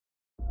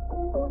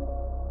Hey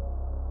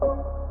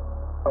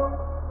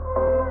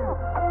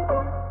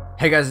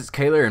guys, it's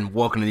Kaylor and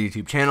welcome to the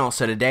YouTube channel.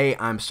 So today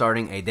I'm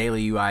starting a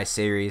daily UI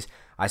series.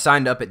 I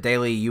signed up at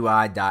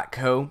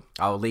dailyui.co.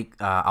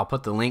 I'll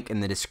put the link in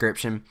the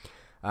description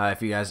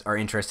if you guys are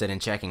interested in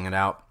checking it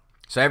out.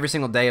 So every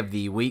single day of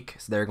the week,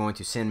 they're going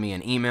to send me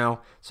an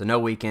email, so no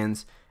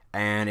weekends,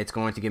 and it's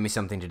going to give me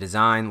something to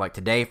design. Like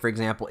today, for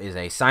example, is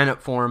a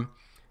sign-up form.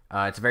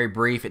 It's very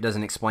brief. It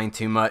doesn't explain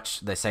too much.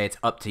 They say it's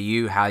up to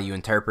you how you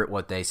interpret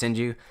what they send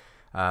you.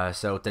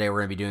 So today we're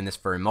going to be doing this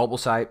for a mobile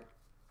site.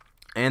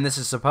 And this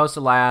is supposed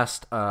to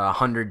last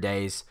 100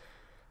 days.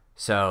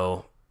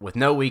 So with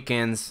no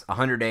weekends,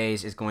 100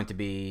 days is going to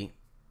be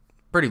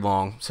pretty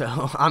long.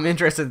 So I'm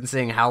interested in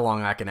seeing how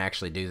long I can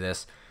actually do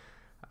this.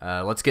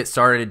 Let's get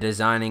started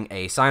designing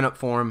a sign-up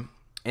form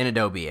in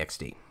Adobe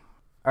XD.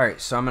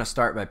 Alright, so I'm going to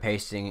start by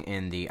pasting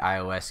in the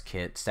iOS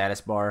kit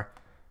status bar.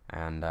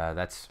 And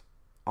that's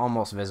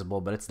almost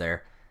visible, but it's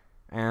there.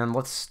 And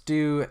let's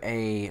do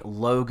a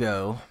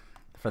logo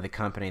for the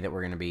company that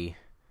we're going to be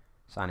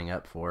signing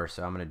up for.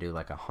 So I'm going to do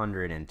like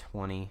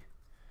 120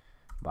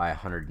 by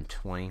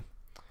 120,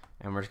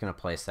 and we're just going to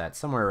place that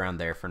somewhere around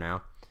there for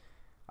now.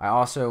 I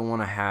also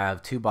want to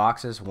have two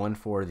boxes, one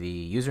for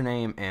the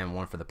username and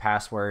one for the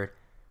password,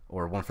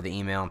 or one for the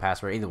email and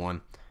password, either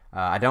one.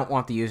 I don't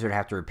want the user to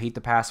have to repeat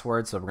the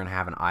password, so we're going to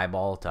have an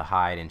eyeball to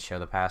hide and show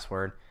the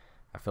password.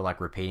 I feel like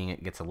repeating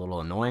it gets a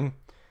little annoying,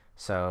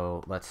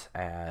 so let's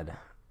add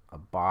a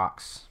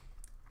box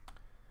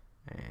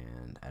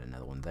and add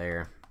another one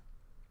there.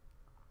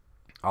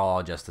 I'll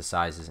adjust the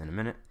sizes in a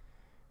minute.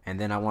 And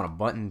then I want a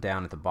button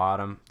down at the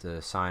bottom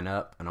to sign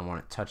up, and I want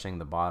it touching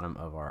the bottom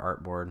of our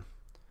artboard.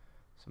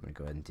 So I'm going to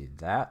go ahead and do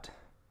that.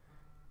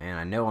 And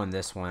I know on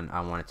this one I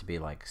want it to be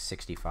like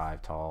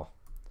 65 tall.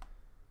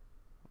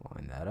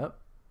 Line that up.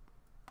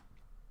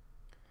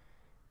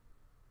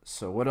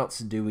 So what else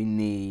do we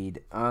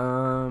need?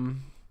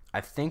 I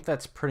think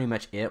that's pretty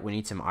much it. We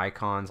need some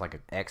icons, like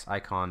an X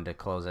icon to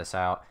close this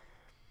out.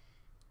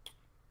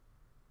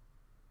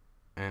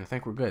 And I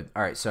think we're good.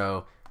 Alright,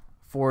 so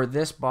for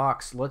this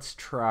box, let's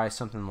try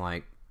something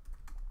like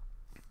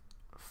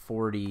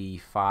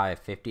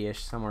 45,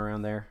 50-ish, somewhere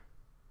around there.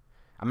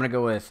 I'm going to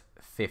go with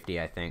 50,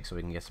 I think, so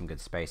we can get some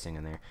good spacing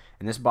in there.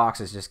 And this box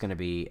is just going to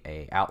be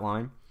a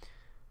outline.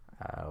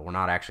 We're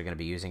not actually going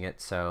to be using it,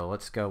 so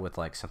let's go with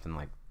like something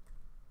like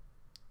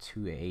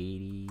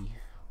 280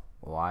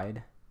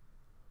 wide.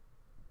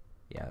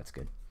 Yeah, that's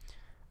good.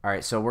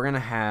 Alright, so we're going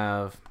to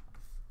have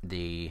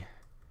the...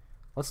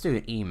 Let's do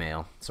an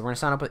email. So we're going to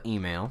sign up with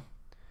email.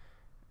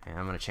 And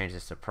I'm going to change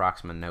this to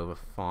Proxima Nova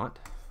font.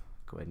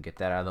 Go ahead and get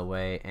that out of the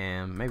way.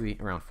 And maybe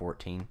around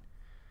 14.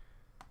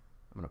 I'm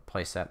going to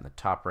place that in the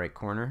top right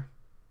corner.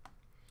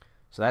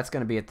 So that's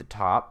going to be at the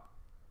top.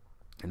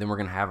 And then we're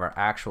going to have our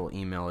actual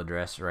email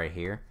address right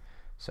here.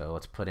 So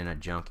let's put in a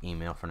junk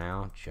email for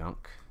now.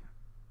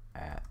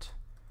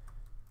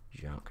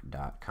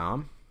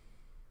 junk@junk.com.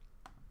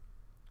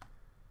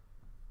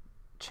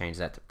 Change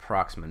that to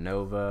Proxima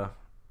Nova.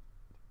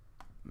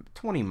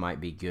 20 might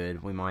be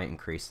good. We might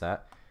increase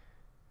that.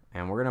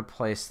 And we're going to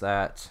place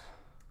that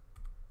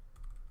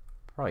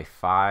probably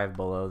 5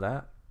 below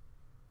that.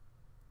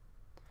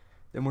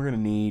 Then we're going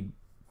to need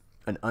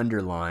an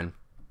underline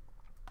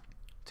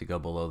to go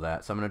below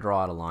that. So I'm going to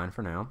draw out a line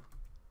for now.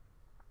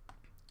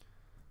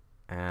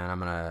 And I'm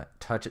going to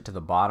touch it to the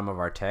bottom of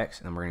our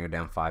text, and then we're going to go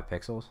down 5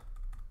 pixels.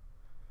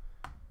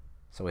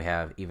 So we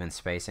have even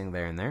spacing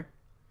there and there.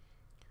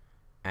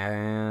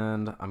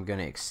 And I'm going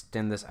to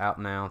extend this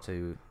out now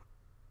to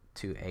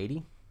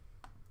 280,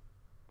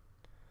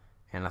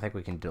 and I think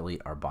we can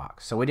delete our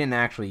box. So we didn't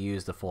actually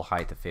use the full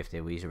height of 50,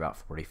 we used about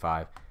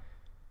 45,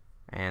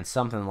 and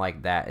something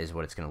like that is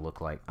what it's going to look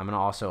like. I'm going to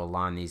also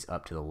align these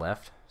up to the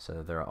left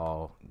so they're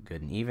all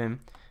good and even,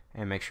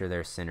 and make sure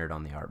they're centered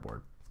on the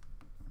artboard.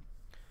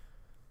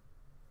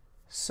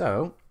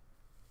 So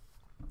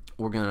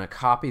we're going to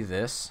copy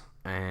this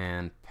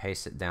and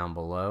paste it down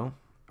below,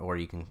 or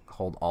you can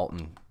hold Alt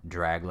and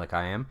drag like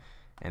I am,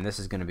 and this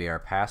is going to be our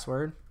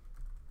password.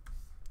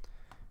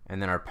 And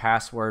then our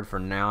password for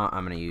now,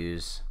 I'm going to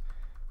use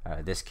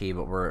this key,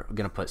 but we're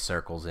going to put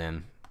circles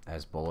in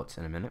as bullets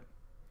in a minute.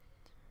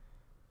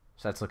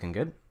 So that's looking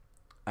good.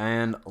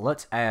 And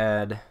let's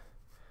add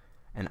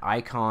an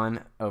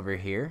icon over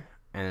here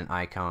and an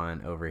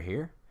icon over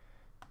here.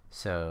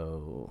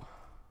 So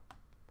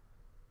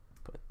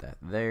put that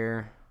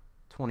there.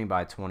 20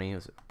 by 20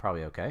 is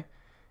probably okay.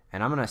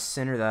 And I'm going to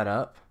center that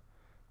up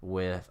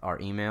with our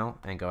email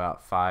and go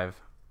out 5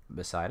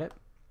 beside it.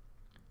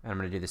 And I'm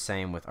going to do the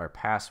same with our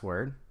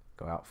password.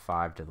 Go out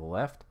 5 to the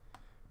left.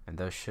 And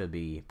those should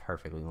be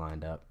perfectly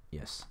lined up.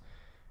 Yes.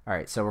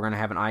 Alright, so we're going to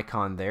have an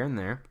icon there and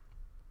there.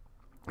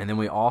 And then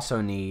we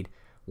also need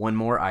one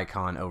more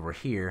icon over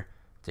here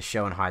to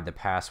show and hide the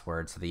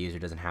password so the user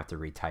doesn't have to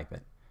retype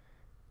it.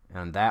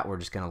 And that we're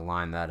just going to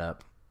line that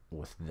up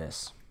with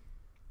this.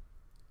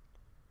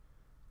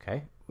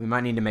 Okay, we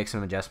might need to make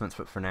some adjustments,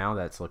 but for now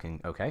that's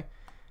looking okay.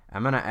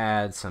 I'm going to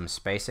add some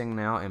spacing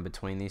now in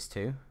between these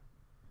two.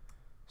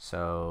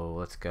 So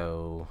let's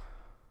go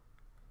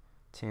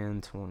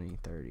 10, 20,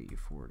 30,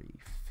 40,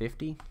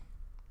 50.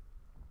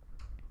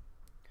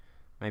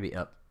 Maybe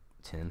up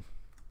 10.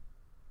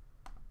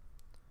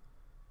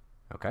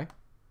 Okay.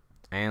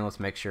 And let's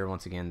make sure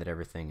once again that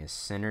everything is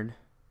centered,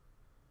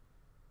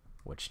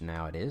 which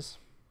now it is.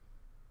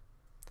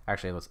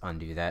 Actually, let's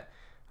undo that.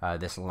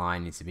 This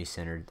line needs to be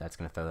centered. That's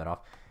going to throw that off.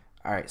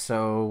 All right,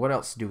 so what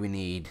else do we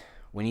need?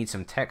 We need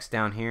some text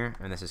down here,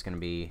 and this is going to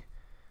be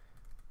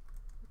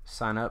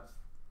sign up.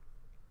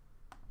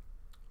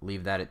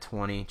 Leave that at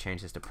 20.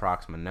 Change this to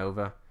Proxima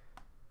Nova.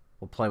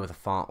 We'll play with the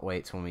font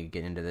weights when we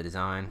get into the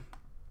design.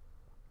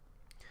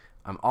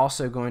 I'm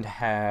also going to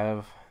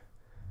have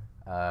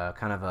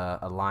kind of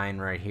a line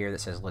right here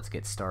that says let's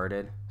get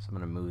started. So I'm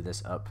going to move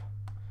this up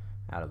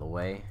out of the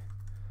way.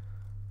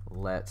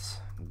 Let's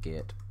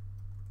get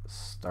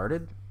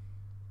started.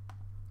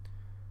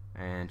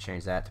 And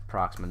change that to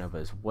Proxima Nova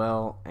as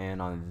well.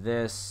 And on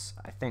this,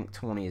 I think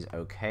 20 is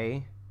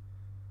okay.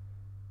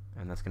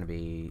 And that's going to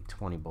be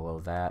 20 below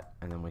that.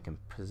 And then we can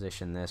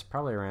position this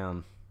probably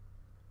around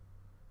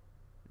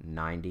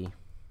 90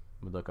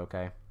 would look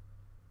okay.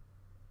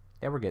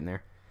 Yeah, we're getting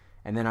there.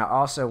 And then I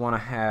also want to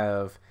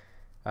have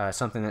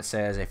something that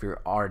says if you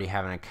already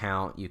have an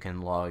account, you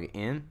can log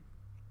in.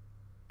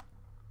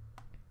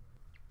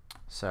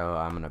 So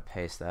I'm going to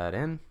paste that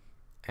in.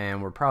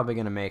 And we're probably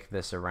going to make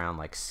this around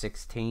like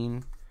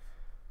 16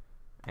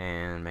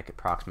 and make it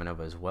Proxima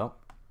Nova as well.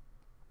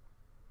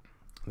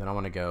 Then I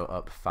want to go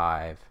up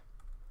 5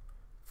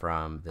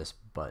 from this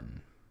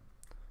button.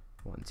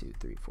 1, 2,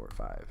 3, 4,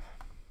 5.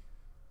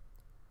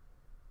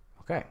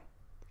 Okay.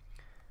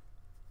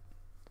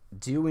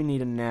 Do we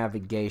need a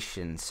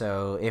navigation?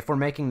 So if we're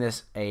making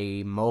this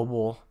a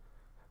mobile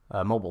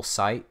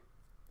site,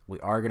 we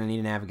are going to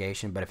need a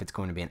navigation, but if it's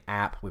going to be an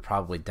app, we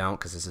probably don't,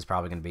 because this is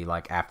probably going to be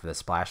like after the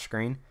splash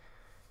screen.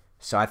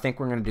 So I think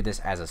we're going to do this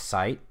as a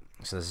site.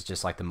 So this is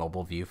just like the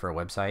mobile view for a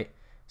website.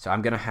 So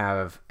I'm going to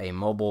have a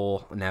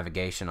mobile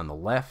navigation on the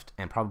left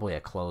and probably a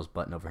close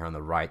button over here on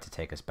the right to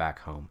take us back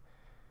home.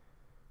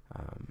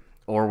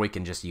 Or we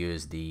can just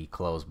use the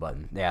close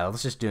button. Yeah,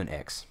 let's just do an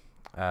X.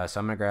 So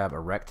I'm going to grab a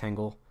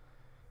rectangle,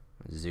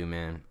 zoom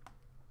in,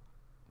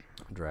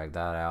 drag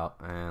that out,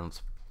 and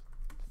let's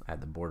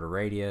add the border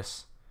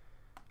radius.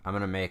 I'm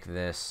going to make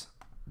this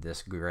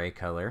gray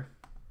color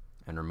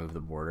and remove the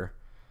border.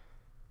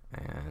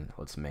 And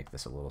let's make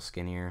this a little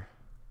skinnier,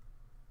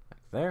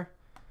 like there.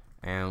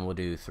 And we'll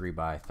do 3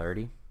 by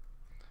 30. Then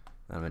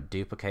I'm going to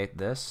duplicate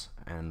this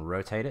and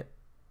rotate it.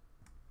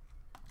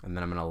 And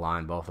then I'm going to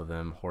align both of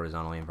them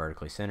horizontally and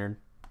vertically centered.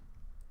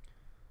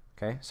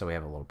 Okay, so we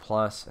have a little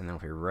plus, and then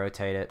if we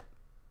rotate it,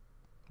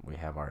 we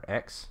have our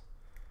X.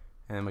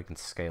 And then we can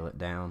scale it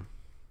down.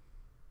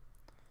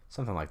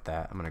 Something like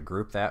that. I'm going to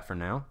group that for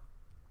now.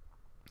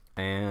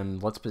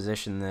 And let's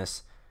position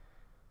this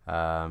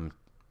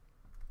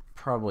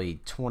probably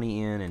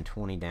 20 in and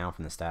 20 down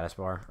from the status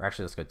bar. Or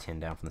actually, let's go 10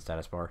 down from the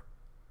status bar.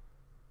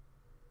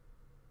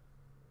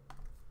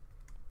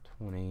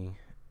 20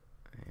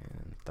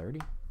 and 30.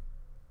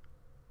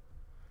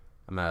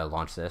 I'm going to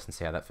launch this and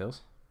see how that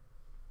feels.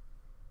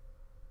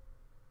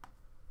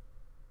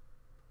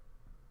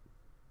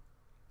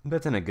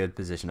 That's in a good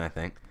position, I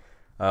think.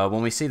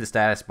 When we see the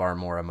status bar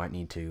more, I might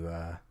need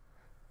to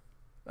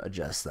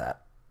adjust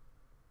that.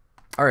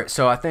 Alright,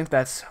 so I think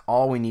that's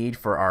all we need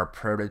for our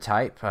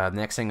prototype.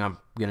 Next thing I'm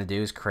going to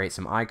do is create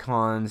some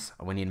icons.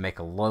 We need to make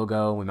a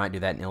logo. We might do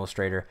that in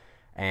Illustrator.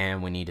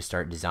 And we need to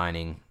start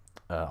designing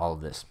all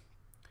of this.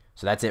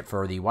 So that's it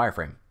for the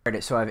wireframe.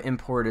 Alright, so I've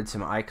imported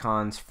some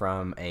icons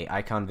from a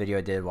icon video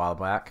I did a while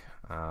back.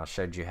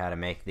 Showed you how to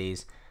make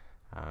these.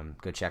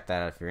 Go check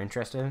that out if you're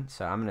interested.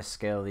 So I'm going to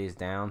scale these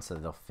down so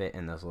they'll fit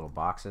in those little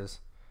boxes.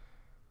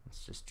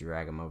 Let's just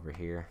drag them over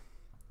here.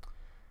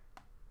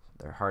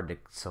 They're hard to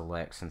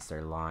select since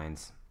they're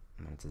lines.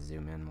 I'm going to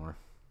zoom in more.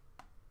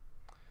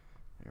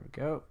 There we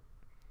go.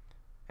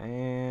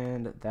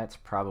 And that's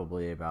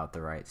probably about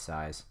the right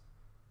size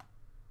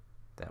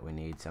that we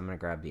need. So I'm going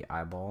to grab the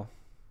eyeball.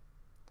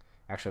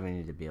 Actually, we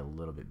need to be a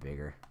little bit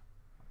bigger.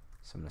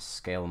 So I'm going to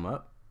scale them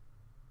up.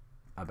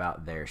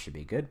 About there should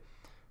be good.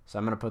 So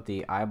I'm going to put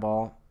the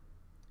eyeball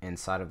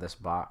inside of this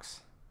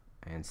box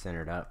and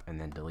center it up, and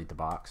then delete the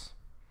box.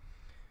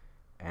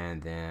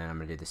 And then I'm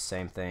going to do the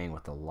same thing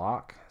with the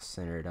lock,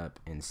 center it up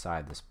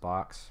inside this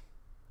box.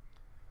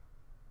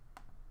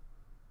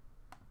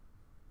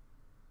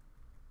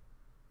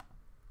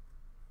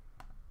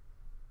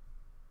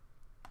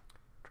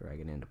 Drag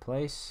it into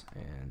place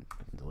and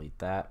delete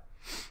that.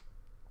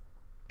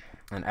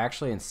 And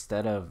actually,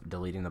 instead of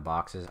deleting the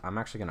boxes, I'm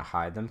actually going to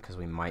hide them because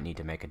we might need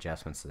to make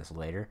adjustments to this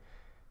later.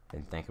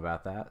 Didn't think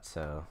about that,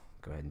 so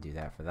go ahead and do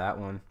that for that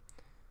one.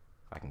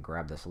 If I can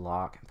grab this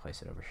lock and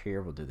place it over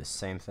here, we'll do the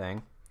same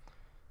thing.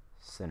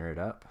 Center it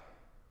up.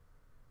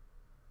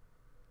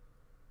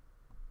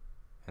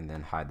 And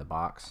then hide the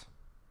box.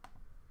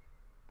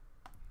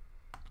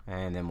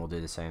 And then we'll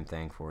do the same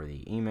thing for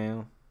the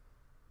email.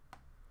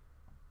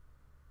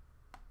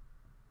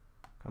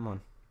 Come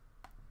on.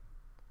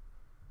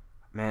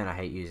 Man, I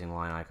hate using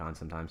line icons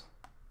sometimes.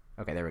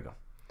 Okay, there we go.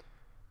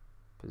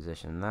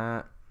 Position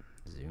that,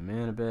 zoom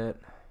in a bit,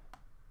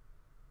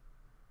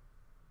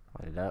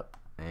 light it up,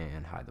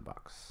 and hide the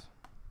box.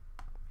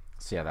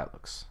 See how that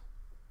looks.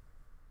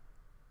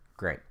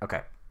 Great,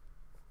 okay.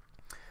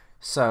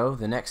 So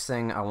the next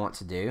thing I want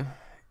to do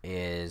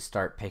is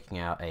start picking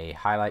out a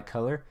highlight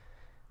color.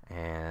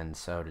 And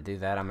so to do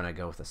that, I'm going to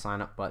go with the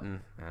sign up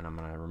button, and I'm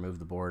going to remove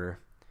the border.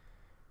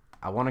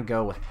 I want to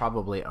go with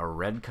probably a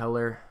red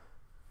color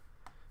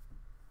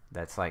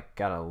that's like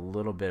got a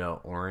little bit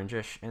of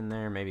orangish in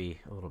there,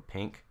 maybe a little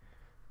pink.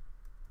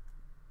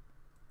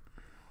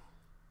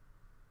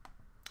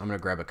 I'm going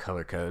to grab a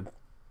color code.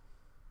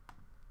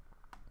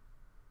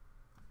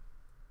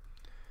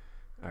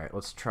 Alright,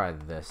 let's try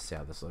this, see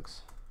how this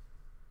looks.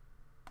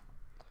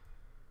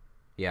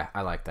 Yeah,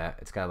 I like that.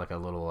 It's got like a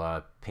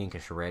little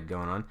pinkish red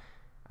going on.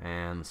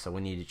 And so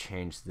we need to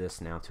change this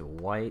now to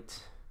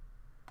white.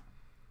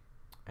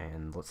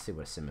 And let's see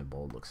what a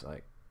semi-bold looks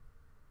like.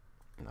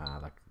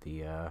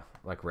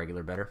 Like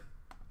regular better.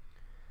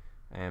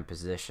 And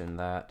position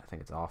that. I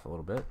think it's off a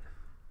little bit.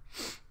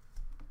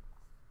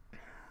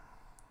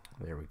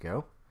 There we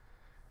go.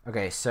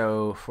 Okay,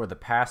 so for the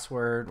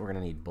password, we're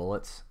gonna need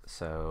bullets.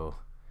 So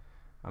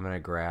I'm gonna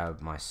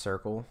grab my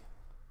circle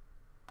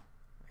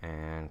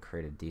and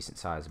create a decent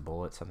sized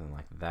bullet, something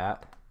like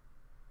that.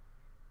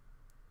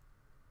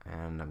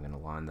 And I'm gonna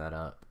line that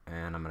up,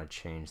 and I'm gonna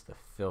change the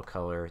fill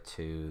color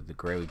to the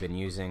gray we've been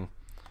using,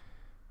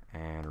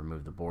 and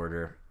remove the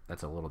border.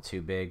 That's a little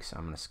too big, so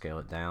I'm gonna scale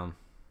it down.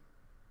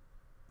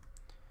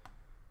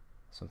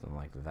 Something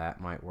like that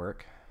might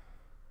work.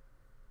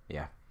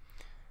 Yeah.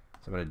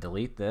 So I'm gonna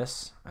delete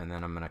this, and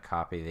then I'm gonna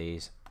copy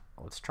these.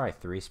 Let's try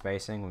 3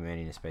 spacing. We may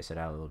need to space it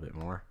out a little bit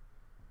more.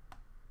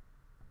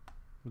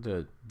 We'll do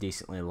a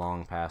decently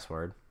long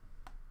password.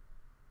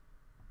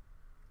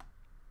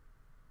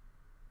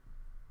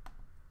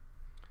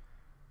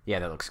 Yeah,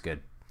 that looks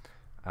good.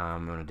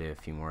 I'm going to do a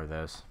few more of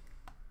those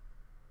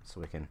so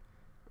we can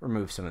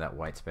remove some of that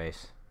white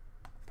space.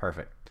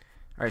 Perfect.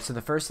 Alright, so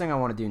the first thing I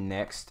want to do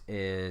next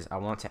is I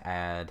want to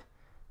add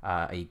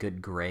a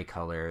good gray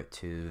color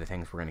to the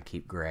things we're going to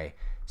keep gray.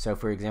 So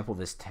for example,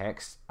 this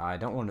text, I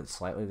don't want it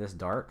slightly this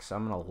dark, so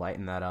I'm going to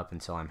lighten that up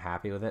until I'm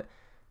happy with it.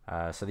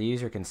 So the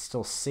user can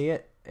still see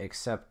it,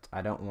 except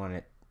I don't want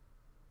it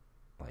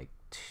like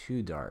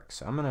too dark.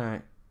 So I'm going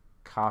to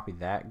copy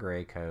that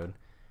gray code,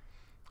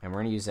 and we're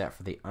going to use that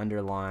for the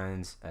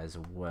underlines as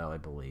well, I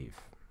believe.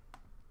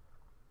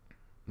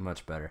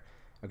 Much better.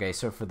 Okay,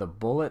 so for the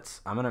bullets,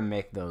 I'm going to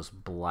make those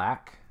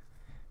black,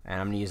 and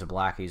I'm going to use a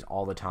black I use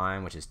all the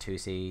time, which is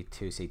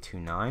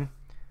 2C29.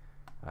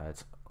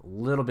 It's a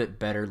little bit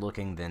better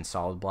looking than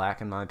solid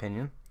black in my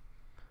opinion.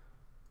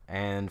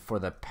 And for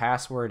the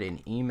password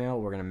and email,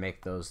 we're going to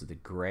make those the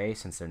gray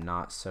since they're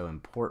not so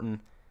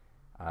important.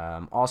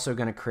 I'm also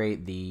going to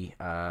create the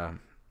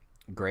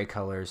gray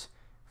colors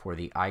for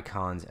the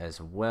icons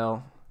as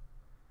well.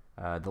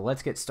 The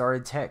let's get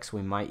started text,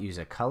 we might use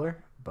a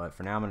color, but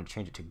for now I'm going to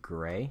change it to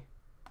gray.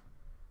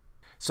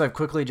 So I've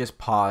quickly just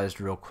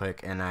paused real quick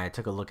and I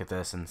took a look at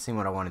this and seen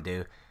what I want to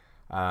do.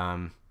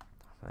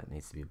 That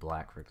needs to be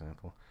black, for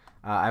example.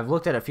 I've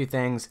looked at a few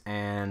things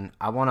and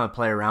I want to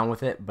play around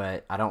with it,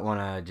 but I don't want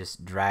to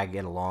just drag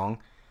it along.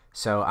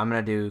 So I'm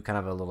going to do kind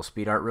of a little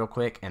speed art real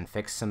quick and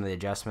fix some of the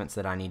adjustments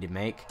that I need to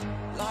make.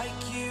 Like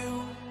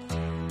you,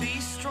 be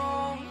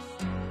strong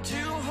to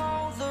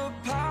hold the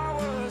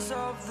powers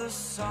of the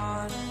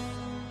sun.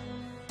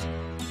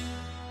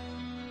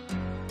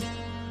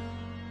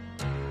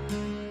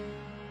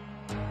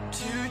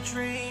 To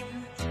dream,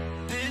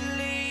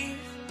 believe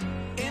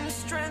in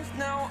strength.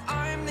 Now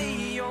I'm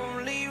the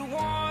only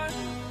one,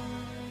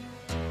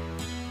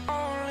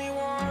 only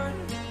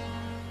one.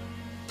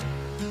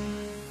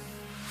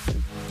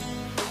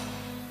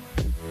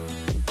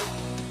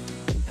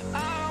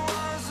 I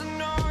was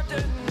an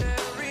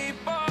ordinary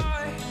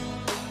boy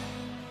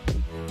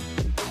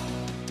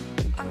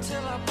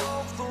until I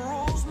broke the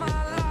rules.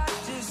 My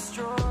life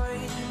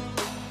destroyed,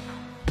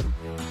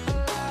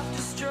 life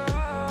destroyed.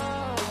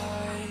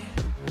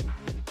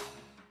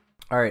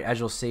 Alright, as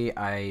you'll see,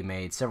 I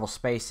made several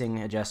spacing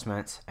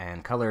adjustments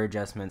and color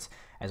adjustments,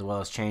 as well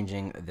as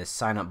changing this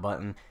sign up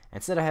button.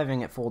 Instead of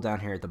having it full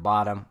down here at the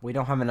bottom, we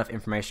don't have enough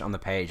information on the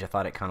page. I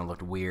thought it kind of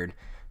looked weird,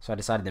 so I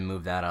decided to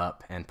move that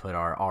up and put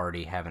our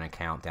already have an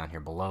account down here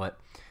below it.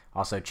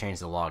 Also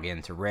changed the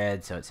login to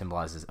red so it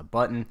symbolizes a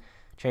button.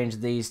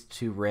 Changed these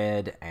to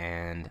red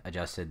and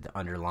adjusted the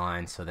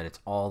underline so that it's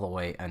all the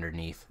way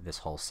underneath this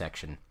whole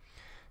section.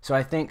 So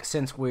I think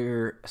since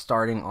we're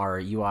starting our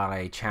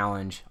UI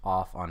challenge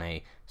off on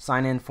a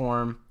sign-in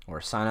form or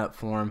sign-up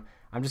form,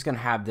 I'm just going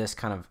to have this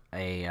kind of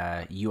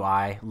a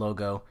UI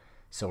logo.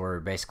 So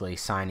we're basically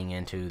signing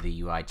into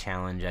the UI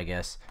challenge, I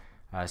guess.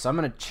 So I'm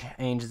going to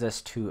change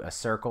this to a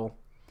circle,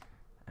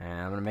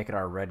 and I'm going to make it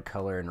our red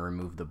color and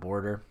remove the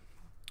border.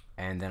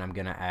 And then I'm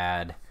going to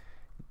add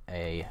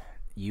a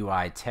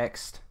UI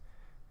text,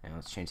 and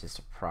let's change this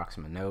to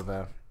Proxima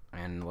Nova,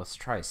 and let's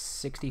try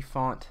 60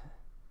 font.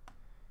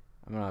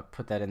 I'm going to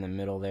put that in the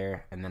middle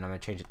there, and then I'm going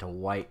to change it to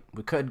white.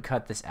 We could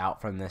cut this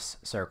out from this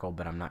circle,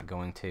 but I'm not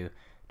going to.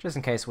 just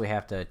in case we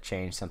have to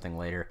change something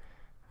later.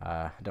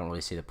 I don't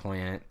really see the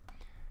point in it.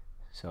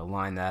 So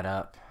line that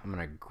up. I'm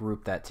going to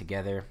group that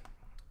together.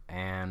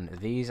 And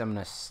these I'm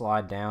going to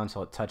slide down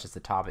so it touches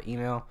the top of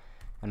email.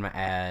 I'm going to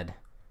add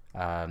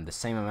the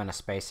same amount of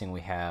spacing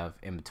we have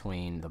in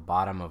between the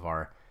bottom of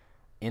our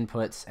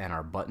inputs and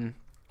our button,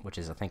 which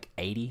is I think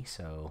 80.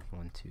 So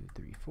 1, 2,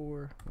 3,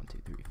 4, 1, 2,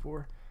 3,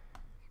 4.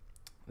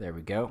 There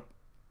we go.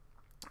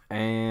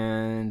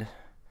 And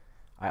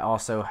I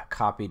also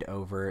copied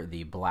over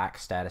the black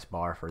status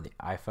bar for the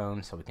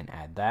iPhone, so we can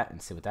add that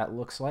and see what that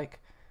looks like.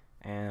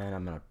 And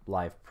I'm going to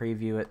live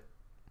preview it.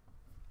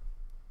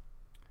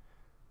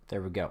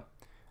 There we go.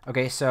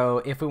 Okay, so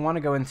if we want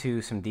to go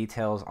into some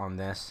details on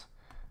this,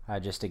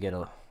 just to get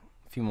a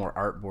few more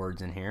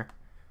artboards in here.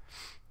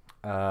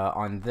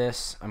 On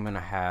this, I'm going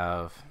to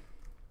have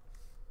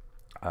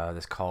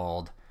this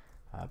called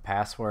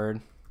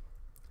password.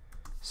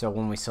 So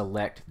when we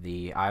select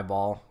the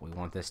eyeball, we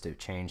want this to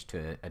change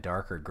to a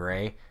darker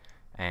gray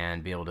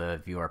and be able to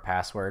view our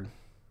password.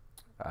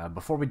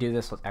 Before we do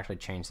this, let's actually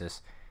change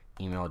this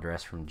email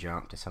address from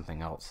junk to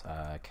something else.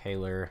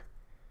 Kaler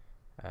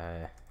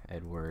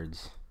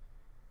Edwards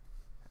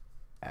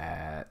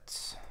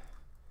at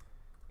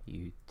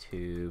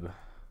youtube.com.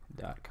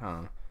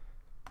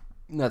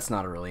 That's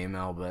not a real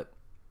email, but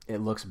it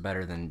looks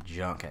better than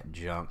junk at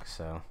junk,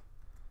 so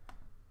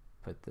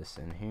put this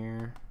in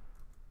here.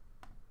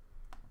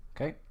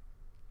 Okay,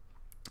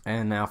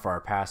 and now for our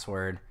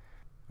password.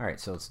 Alright,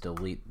 so let's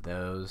delete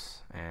those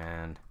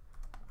and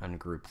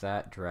ungroup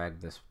that,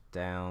 drag this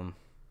down,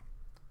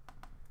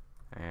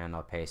 and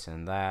I'll paste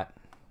in that.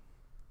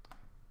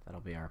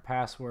 That'll be our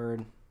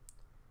password.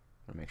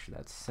 I'll make sure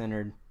that's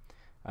centered.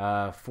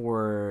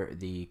 For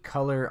the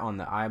color on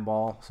the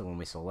eyeball, so when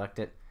we select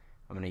it,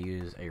 I'm going to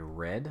use a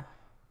red.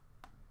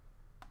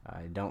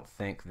 I don't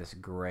think this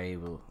gray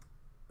will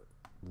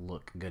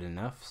look good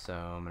enough, so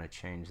I'm going to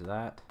change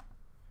that.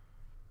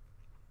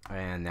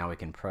 And now we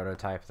can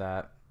prototype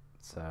that.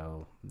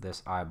 So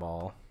this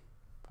eyeball,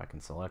 if I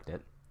can select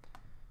it,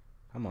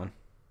 come on.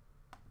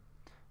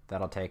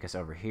 That'll take us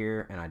over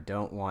here, and I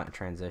don't want a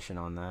transition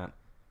on that.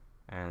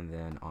 And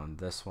then on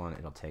this one,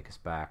 it'll take us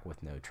back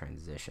with no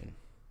transition.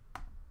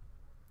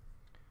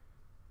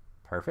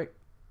 Perfect.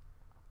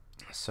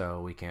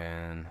 So we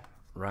can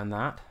run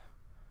that.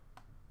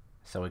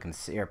 So we can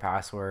see our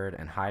password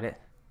and hide it.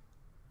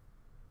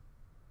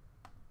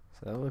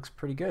 So that looks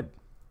pretty good.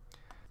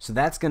 So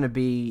that's going to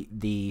be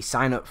the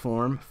sign up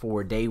form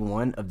for day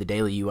 1 of the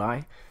daily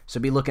UI.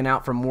 So be looking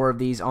out for more of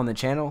these on the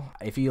channel.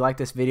 If you like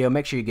this video,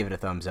 make sure you give it a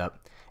thumbs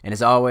up. And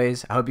as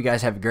always, I hope you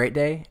guys have a great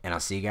day, and I'll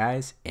see you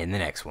guys in the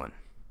next one.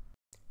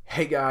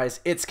 Hey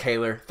guys, it's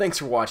Kaler. Thanks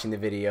for watching the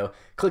video.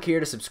 Click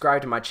here to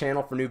subscribe to my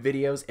channel for new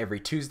videos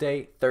every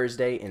Tuesday,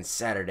 Thursday, and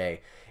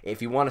Saturday.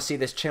 If you want to see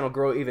this channel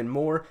grow even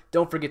more,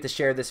 don't forget to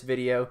share this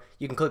video.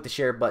 You can click the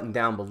share button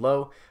down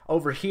below.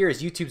 Over here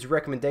is YouTube's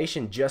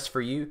recommendation just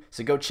for you,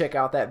 so go check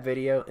out that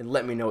video and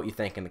let me know what you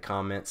think in the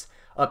comments.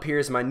 Up here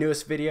is my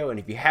newest video, and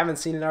if you haven't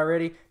seen it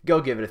already,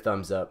 go give it a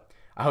thumbs up.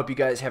 I hope you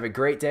guys have a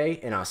great day,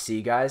 and I'll see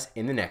you guys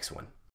in the next one.